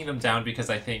not taking them down because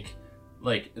I think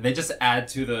like they just add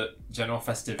to the general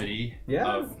festivity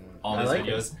of all these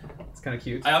videos. It's kind of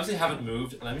cute. I obviously haven't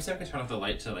moved. Let me see if I can turn off the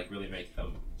light to like really make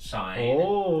them shine.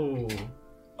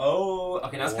 Oh,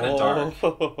 okay, now it's kind of dark.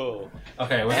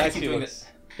 Okay, we're gonna keep doing this.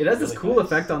 It has this Really cool nice.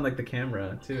 effect on like the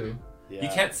camera too. Yeah. You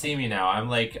can't see me now. I'm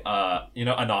like,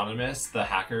 Anonymous, the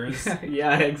hackers.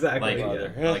 Yeah, exactly.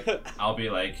 Like, yeah. like I'll be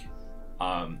like,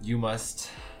 you must,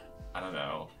 I don't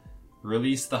know,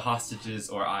 release the hostages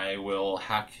or I will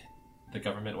hack the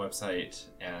government website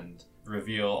and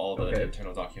reveal all the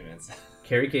internal documents.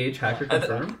 Carrie Cage, hacker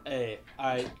confirmed. Hey,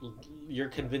 you're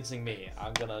convincing me.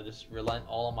 I'm gonna just relent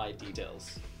all of my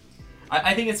details.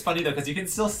 I think it's funny though because you can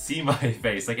still see my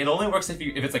face. Like it only works if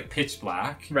it's like pitch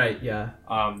black. Right. Yeah.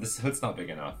 This hood's not big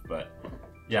enough, but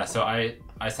yeah. So I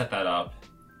set that up.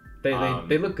 They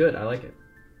look good. I like it.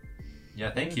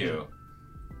 Yeah. Thank you.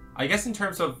 I guess in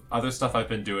terms of other stuff I've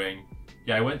been doing,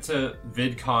 yeah, I went to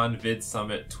VidCon,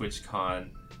 VidSummit, TwitchCon,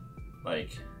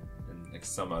 and like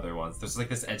some other ones. There's like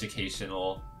this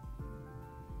educational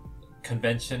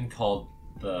convention called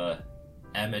the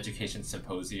M Education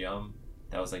Symposium.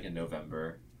 That was like in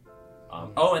November.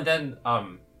 And then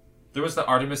there was the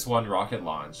Artemis 1 rocket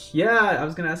launch. Yeah, I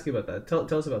was gonna ask you about that.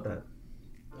 Tell us about that.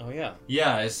 Oh yeah.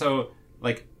 Yeah, so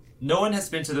like no one has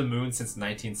been to the moon since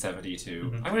 1972.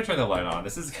 Mm-hmm. I'm gonna turn the light on.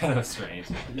 This is kind of strange.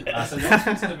 So no one's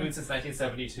been to the moon since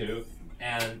 1972,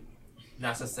 and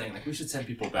NASA's saying like we should send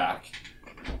people back,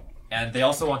 and they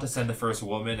also want to send the first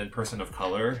woman and person of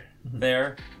color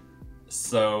there.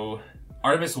 So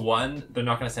Artemis 1, they're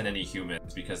not going to send any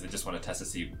humans because they just want to test to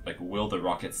see, like, will the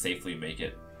rocket safely make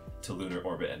it to lunar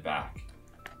orbit and back.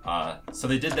 So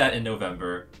they did that in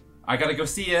November. I got to go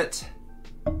see it.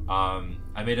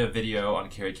 I made a video on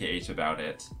Carrie KH about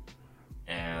it.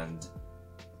 And,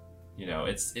 you know,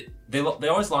 they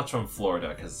always launch from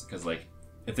Florida because, like,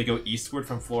 if they go eastward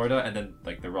from Florida and then,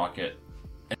 like, the rocket,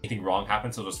 anything wrong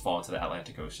happens, it'll just fall into the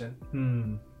Atlantic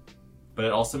Ocean. But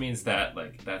it also means that,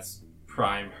 like, that's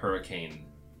prime hurricane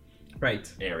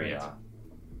area. Right.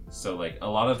 So like a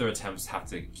lot of their attempts have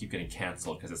to keep getting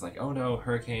canceled because it's like, oh no,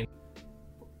 hurricane.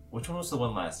 Which one was the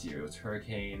one last year? It was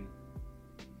Hurricane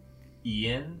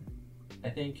Ian, I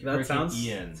think. That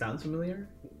Hurricane sounds familiar.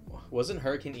 Wasn't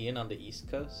Hurricane Ian on the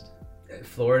East Coast?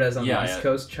 Florida's on the East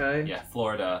Coast, Chai. Yeah,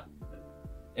 Florida.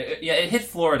 It hit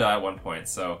Florida at one point.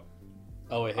 So.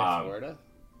 Oh, it hit Florida.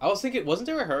 I was thinking, wasn't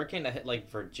there a hurricane that hit like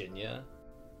Virginia?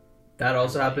 That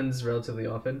also happens relatively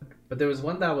often, but there was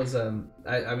one that was I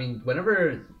mean,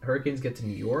 whenever hurricanes get to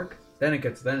New York, then it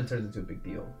turns into a big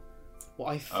deal. Well,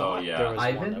 I thought there was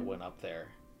Ivan? one that went up there.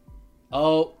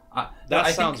 Oh, that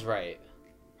I sounds right.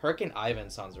 Hurricane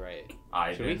Ivan sounds right.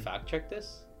 Ivan. Should we fact check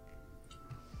this?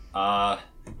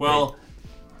 Well,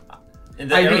 in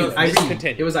the Irene.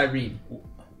 It was Irene.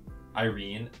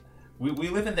 Irene. We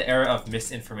live in the era of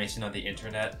misinformation on the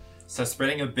internet, so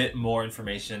spreading a bit more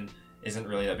information isn't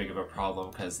really that big of a problem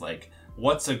because, like,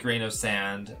 what's a grain of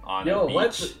sand on a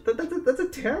beach? That's a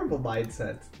terrible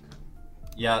mindset.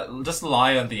 Yeah, just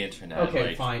lie on the internet. Okay,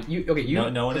 like, fine.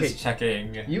 No one is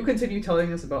checking. You continue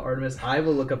telling us about Artemis. I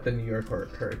will look up the New York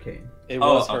hurricane. It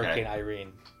was Hurricane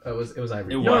Irene. It was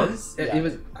Irene. It was. It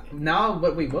was. Now,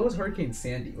 what was Hurricane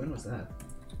Sandy? When was that?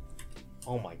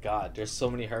 Oh my God! There's so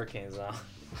many hurricanes now.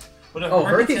 Well, no,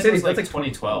 Hurricane Sandy was that's like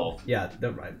 2012. Yeah,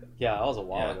 never mind. Yeah, that was a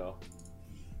while ago.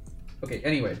 Okay.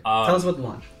 Anyway, tell us about the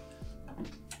launch.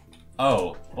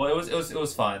 Oh, well, it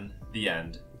was fun. The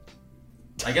end.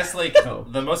 I guess like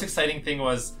the most exciting thing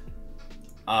was,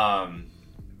 well,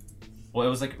 it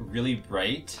was like really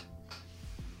bright.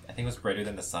 I think it was brighter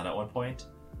than the sun at one point,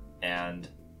 and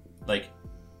like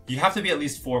you have to be at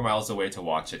least 4 miles away to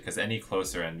watch it because any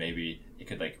closer and maybe it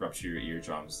could like rupture your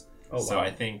eardrums. Oh, wow. So I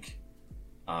think,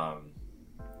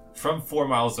 from 4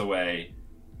 miles away,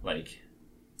 like.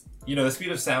 You know, the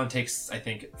speed of sound takes, I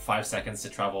think, 5 seconds to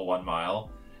travel 1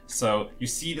 mile. So you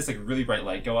see this like really bright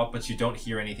light go up, but you don't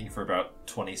hear anything for about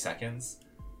 20 seconds.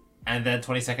 And then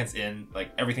 20 seconds in,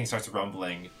 like everything starts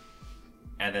rumbling,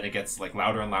 and then it gets like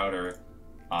louder and louder,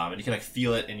 and you can like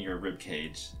feel it in your rib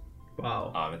cage.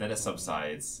 Wow. And then it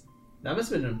subsides. That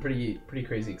must have been a pretty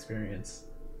crazy experience.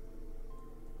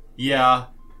 Yeah.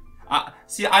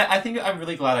 See, I think I'm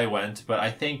really glad I went, but I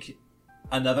think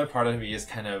another part of me is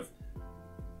kind of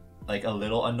like a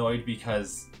little annoyed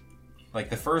because like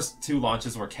the first 2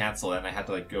 launches were canceled and I had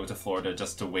to like go to Florida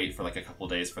just to wait for like a couple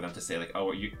days for them to say like,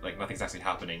 oh, you like nothing's actually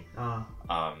happening.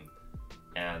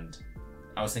 And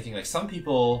I was thinking like some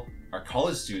people are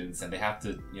college students and they have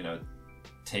to, you know,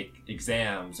 take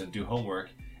exams and do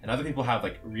homework, and other people have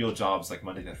like real jobs like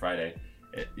Monday to Friday.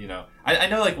 You know, I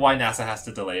know like why NASA has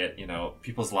to delay it, you know,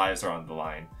 people's lives are on the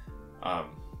line.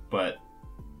 But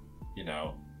you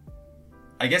know,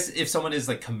 I guess if someone is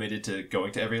like committed to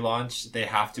going to every launch, they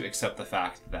have to accept the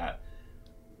fact that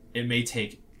it may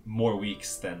take more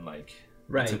weeks than like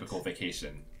a typical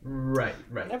vacation. Right.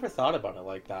 I never thought about it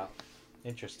like that.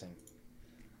 Interesting.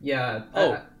 Yeah.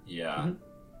 Yeah. Mhm.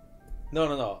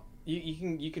 No.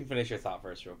 You can finish your thought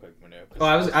first, real quick, Manu. Oh,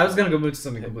 I was gonna go move to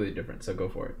something completely different. So go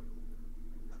for it.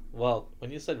 Well,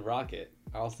 when you said rocket,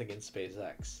 I was thinking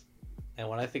SpaceX, and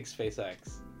when I think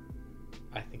SpaceX,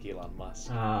 I think Elon Musk.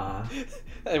 And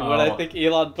when I think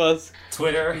Elon Musk,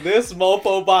 Twitter. this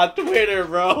mofo bought Twitter,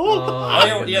 bro.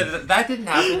 That didn't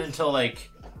happen until like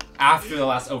after the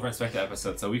last Overinspected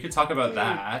episode, so we could talk about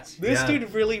that. This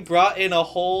dude really brought in a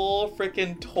whole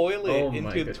freaking toilet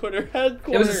into God. Twitter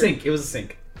headquarters. It was a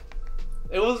sink.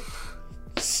 It was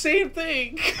same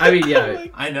thing. I mean, yeah.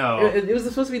 Like, I know. It was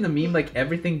supposed to be in the meme like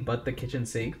everything but the kitchen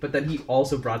sink, but then he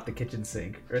also brought the kitchen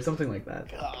sink or something like that.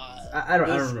 God, I don't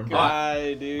remember.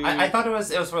 Guy, dude. I thought it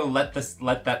was for let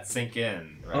that sink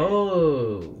in. Right?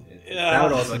 Oh, Yeah. that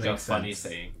would It was also like make a funny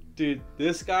sense. saying. Dude,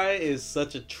 this guy is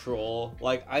such a troll.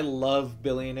 Like, I love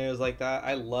billionaires like that.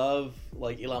 I love,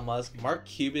 like, Elon Musk. Mark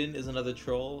Cuban is another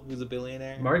troll who's a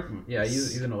billionaire. Mark, yeah,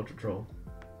 he's an ultra troll.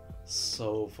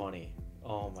 So funny.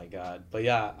 Oh my god. But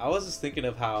yeah, I was just thinking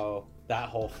of how that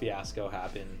whole fiasco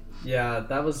happened. Yeah,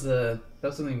 that was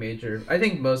something major. I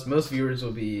think most viewers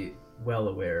will be well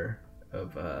aware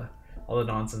of all the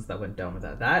nonsense that went down with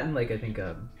that. That and like I think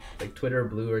like Twitter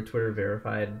Blue or Twitter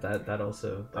Verified that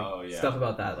also like stuff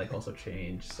about that like also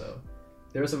changed. So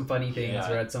there were some funny things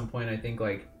where at some point I think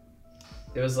like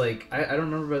it was like I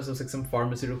don't remember, but it was like some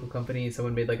pharmaceutical company.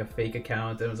 Someone made like a fake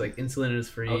account and it was like insulin is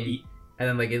free, and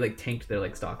then like it like tanked their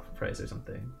like stock price or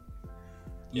something.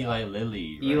 Eli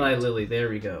Lilly. Right? Eli Lilly. There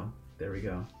we go.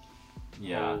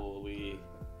 Yeah. Holy.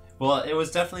 Well, it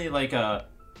was definitely like a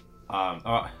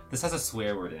this has a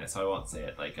swear word in it, so I won't say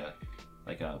it. Like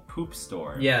a poop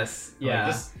store. Yes.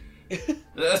 Yeah. Like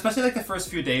especially like the first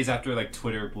few days after like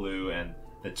Twitter Blue and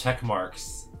the check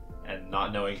marks and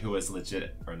not knowing who was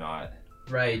legit or not.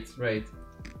 Right.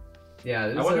 Yeah.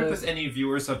 I wonder if there's any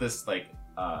viewers of this like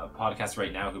podcast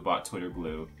right now who bought Twitter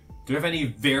Blue. Do we have any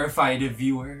verified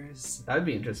viewers? That'd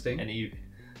be interesting.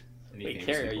 Wait,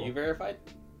 Carrie, are you verified?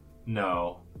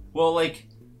 No. Well, like,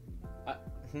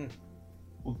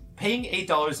 paying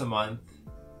 $8 a month.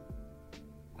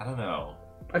 I don't know.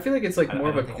 I feel like it's like more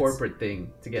of a corporate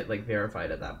thing to get like verified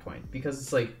at that point, because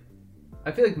it's like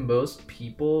I feel like most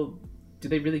people, do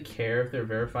they really care if they're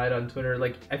verified on Twitter?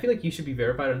 Like I feel like you should be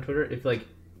verified on Twitter if like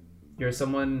you're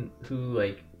someone who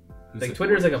like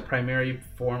Twitter is like a primary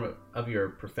form of your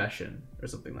profession or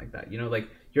something like that. You know, like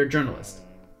you're a journalist,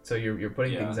 so you're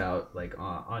putting things out like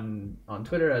on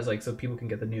Twitter as like so people can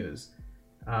get the news.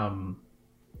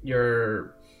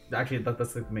 You're actually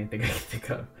that's the main thing I can think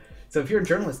of. So if you're a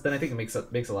journalist, then I think it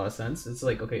makes a lot of sense. It's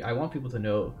like, okay, I want people to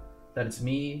know that it's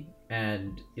me,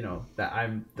 and you know that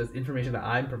the information that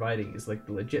I'm providing is like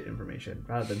the legit information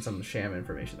rather than some sham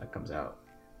information that comes out.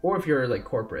 Or if you're like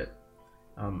corporate.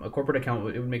 A corporate account,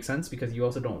 it would make sense because you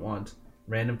also don't want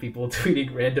random people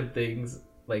tweeting random things,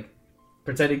 like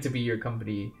pretending to be your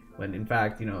company when in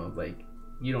fact, you know, like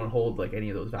you don't hold like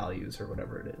any of those values or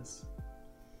whatever it is.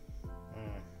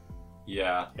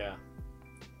 Yeah.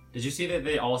 Did you see that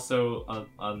they also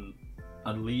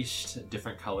unleashed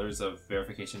different colors of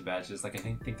verification badges? Like I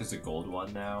think there's a gold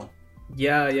one now.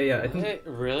 Yeah. I think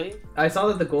really? I saw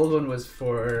that the gold one was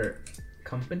for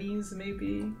companies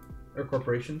maybe, or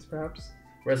corporations perhaps.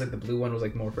 Whereas like the blue one was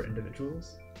like more for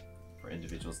individuals.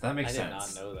 That makes sense. I did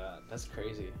not know that. That's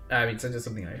crazy. I mean, it's just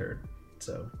something I heard.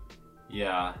 So.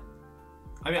 Yeah.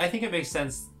 I mean, I think it makes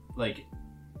sense. Like,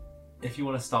 if you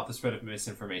want to stop the spread of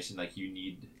misinformation, like you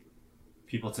need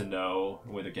people to know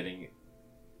when they're getting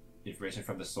information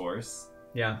from the source.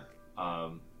 Yeah.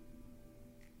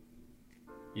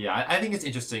 Yeah, I think it's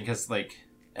interesting because like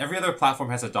every other platform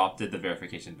has adopted the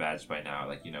verification badge by now.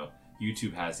 Like, you know,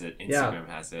 YouTube has it, Instagram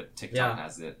has it, TikTok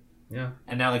has it. Yeah.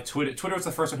 And now like Twitter was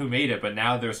the first one who made it, but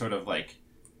now they're sort of like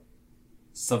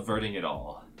subverting it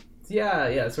all.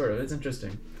 Yeah, sort of. It's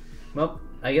interesting. Well,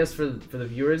 I guess for the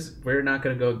viewers, we're not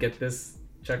going to go get this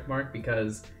check mark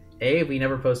because A, we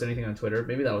never post anything on Twitter.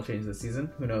 Maybe that'll change this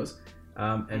season. Who knows?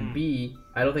 And B,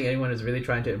 I don't think anyone is really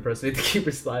trying to impersonate the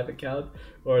Keepers Live account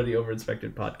or the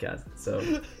Overinspected podcast. So,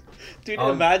 dude,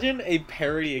 imagine a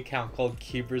parody account called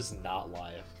Keepers Not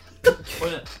Live.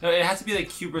 No, it has to be like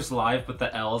Keepers Live, but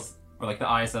the L's or like the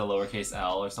I's a lowercase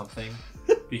L or something,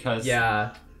 because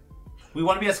we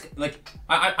want to be as like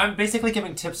I'm basically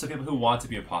giving tips to people who want to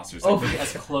be imposters. Like, make it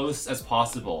as close as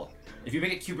possible. If you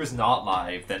make it Keepers Not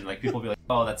Live, then like people will be like,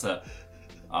 oh, that's a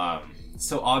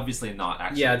so obviously not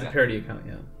actually. Yeah, it's a parody account.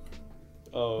 Yeah.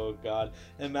 Oh god!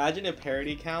 Imagine a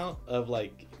parody account of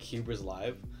like Keepers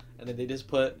Live, and then they just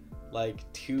put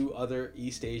like 2 other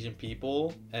East Asian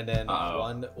people and then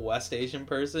one West Asian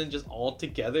person just all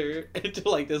together into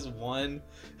like this one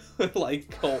like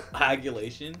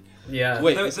coagulation. Yeah.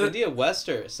 Wait, is India West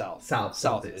or South?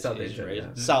 South Asian, Asia, right? yeah.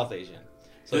 South Asian.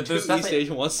 So 2 East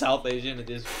Asian, 1 South Asian, and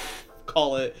just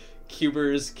call it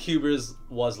Cubers. Cubers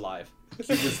was live.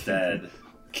 Cuba's dead.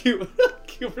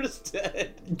 Cuber's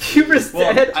dead. Cuber's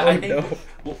dead. I think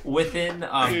within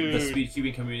the speed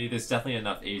cubing community, there's definitely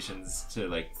enough Asians to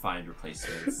like find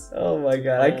replacements. Oh my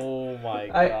god!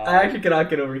 I actually cannot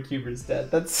get over Cuber's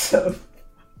dead. That's so.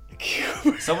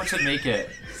 Someone should make it.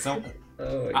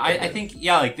 Oh I think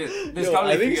like there's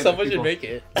probably. I think someone should make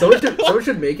it. Someone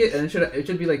should make it, and it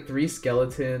should be like 3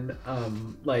 skeleton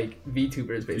like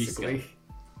VTubers basically.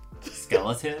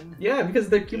 Skeleton? Yeah, because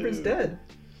the Cuber's dead.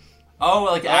 Oh,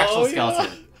 like the actual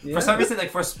skeleton. Yeah. For some reason,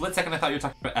 like for a split second, I thought you were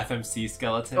talking about FMC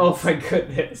skeleton. Oh my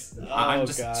goodness! I'm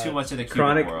just too much in the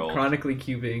cubing world. Chronically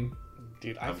cubing.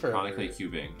 Dude, I'm chronically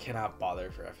cubing. Cannot bother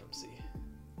for FMC.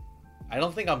 I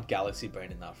don't think I'm galaxy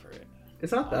brain enough for it.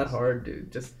 It's not that hard,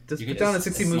 dude. Just put down a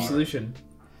 60-move solution.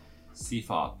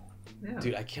 CFOP. Yeah.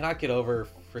 Dude, I cannot get over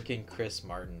freaking Chris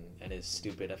Martin and his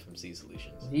stupid FMC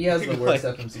solutions. He has the worst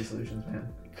FMC solutions,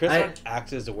 man. Chris Martin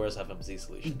acts as the worst FMC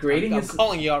solution. I'm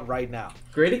calling you out right now.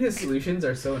 Grading his solutions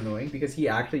are so annoying because he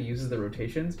actually uses the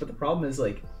rotations, but the problem is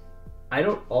like I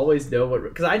don't always know what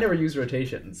because I never use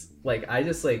rotations. Like I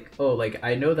just like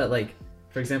I know that like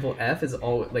for example F is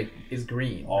is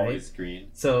green. Always right? green.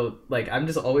 So like I'm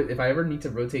just always if I ever need to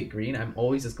rotate green, I'm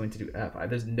always just going to do F.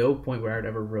 There's no point where I'd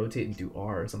ever rotate and do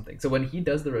R or something. So when he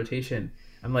does the rotation,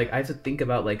 I'm like I have to think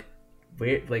about like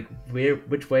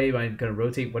which way am I gonna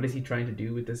rotate? What is he trying to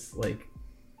do with this? Like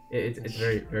it's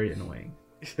very very annoying.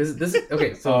 This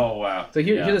okay. So oh wow. So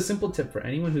here's a simple tip for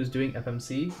anyone who's doing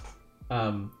FMC.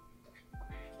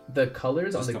 The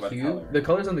colors on the cube, the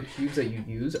colors on the cubes that you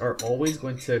use are always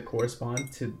going to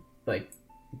correspond to like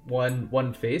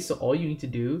one face. So all you need to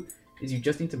do is you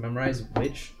just need to memorize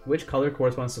which color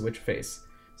corresponds to which face.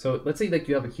 So let's say like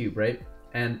you have a cube, right?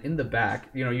 And in the back,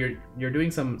 you know, you're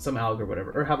doing some alg or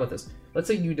whatever. Or how about this? Let's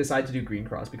say you decide to do green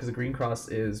cross because the green cross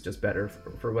is just better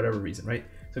for whatever reason, right?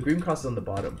 So green cross is on the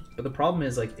bottom. But the problem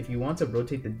is like if you want to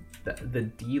rotate the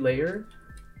D layer,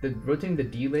 rotating the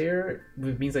D layer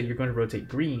means that you're going to rotate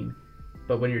green.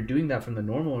 But when you're doing that from the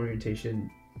normal orientation,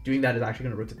 doing that is actually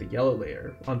going to rotate the yellow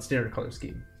layer on standard color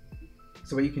scheme.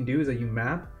 So what you can do is that you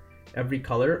map every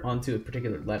color onto a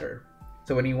particular letter.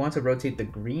 So when you want to rotate the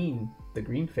green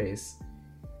face,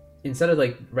 instead of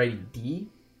like writing D,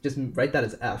 just write that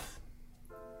as F.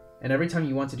 And every time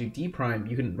you want to do D prime,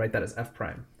 you can write that as F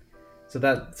prime. So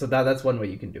that's one way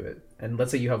you can do it. And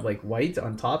let's say you have like white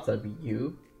on top, that'd be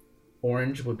U,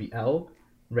 orange would be L,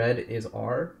 red is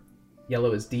R,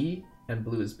 yellow is D, and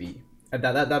blue is B. And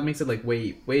that makes it like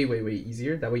way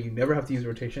easier. That way you never have to use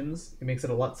rotations. It makes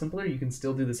it a lot simpler. You can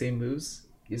still do the same moves.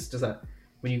 It's just that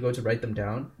when you go to write them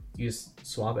down, you just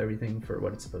swap everything for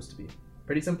what it's supposed to be.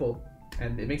 Pretty simple.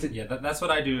 And it makes it that's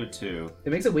what I do too.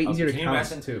 It makes it way easier to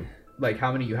count too, like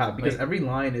how many you have, because every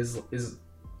line is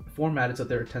formatted so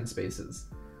there are 10 spaces,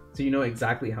 so you know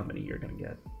exactly how many you're gonna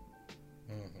get.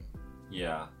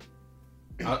 Yeah,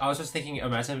 I was just thinking.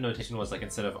 Imagine if notation was like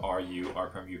instead of R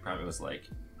prime U prime, it was like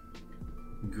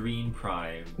green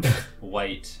prime,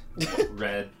 white,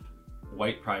 red,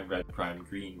 white prime, red prime,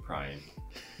 green prime.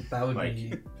 That would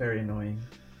be very annoying.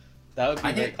 That would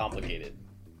be very complicated.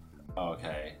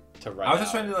 Okay. To write. I was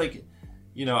just trying to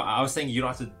I was saying you don't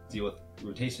have to deal with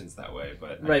rotations that way,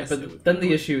 but right. But then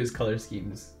the issue is color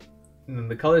schemes, and then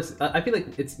the colors. I feel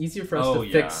like it's easier for us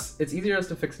to fix. It's easier for us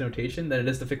to fix notation than it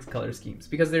is to fix color schemes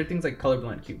because there are things like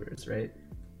colorblind cubers, right?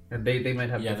 And they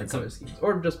might have different color schemes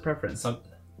or just preference.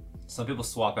 Some people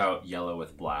swap out yellow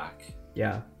with black.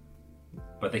 Yeah.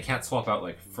 But they can't swap out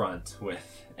like front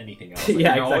with anything else.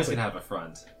 You're always gonna have a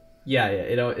front. Yeah.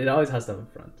 It always has to have a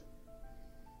front.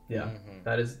 Yeah,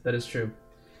 that is true.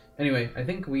 Anyway, I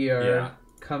think we are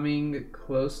coming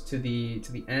close to the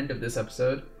end of this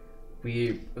episode.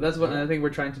 That's what another thing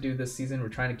we're trying to do this season. We're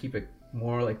trying to keep it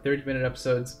more like 30-minute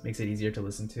episodes. Makes it easier to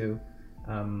listen to.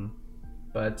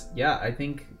 But yeah, I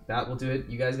think that will do it.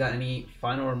 You guys got any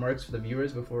final remarks for the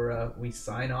viewers before we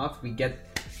sign off? We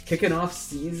get kicking off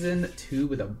season 2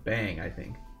 with a bang, I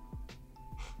think.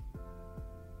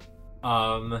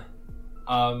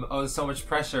 There's so much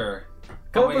pressure.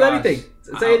 Come up with anything.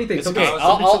 Say anything. It's okay.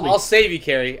 I'll save you,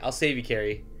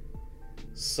 Carrie.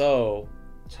 So,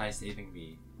 try saving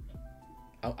me.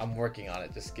 I'm working on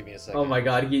it. Just give me a second. Oh my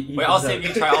god. Wait, I'll save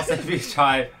you.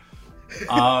 Try.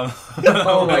 Oh my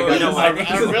god.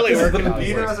 I'm really working on it.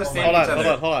 Neither of us are saving each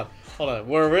other. Hold Hold on.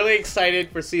 We're really excited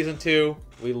for season 2.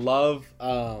 We love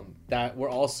that.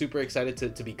 We're all super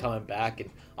excited to be coming back,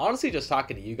 and honestly just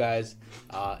talking to you guys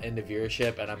in the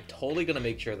viewership, and I'm totally going to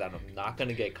make sure that I'm not going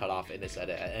to get cut off in this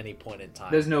edit at any point in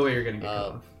time. There's no way you're going to get cut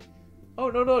off. Oh,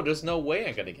 no. There's no way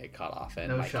I'm going to get cut off, and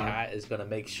No my shot. cat is going to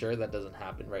make sure that doesn't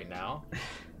happen right now.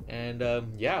 And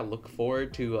yeah, look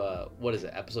forward to, what is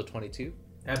it, episode 22?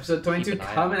 Episode 22 Keep an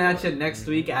eye coming out at for you it. next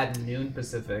week at noon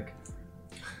Pacific.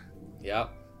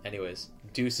 Yep. Anyways,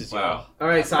 deuces, Wow. y'all. All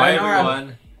right, Bye, sayonara.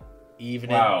 everyone. Evening,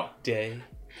 Wow. day,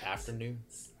 afternoon.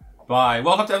 Bye.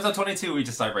 Welcome to episode 22. We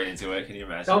just dive right into it. Can you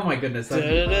imagine? Oh my goodness.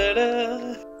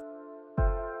 Da-da-da-da.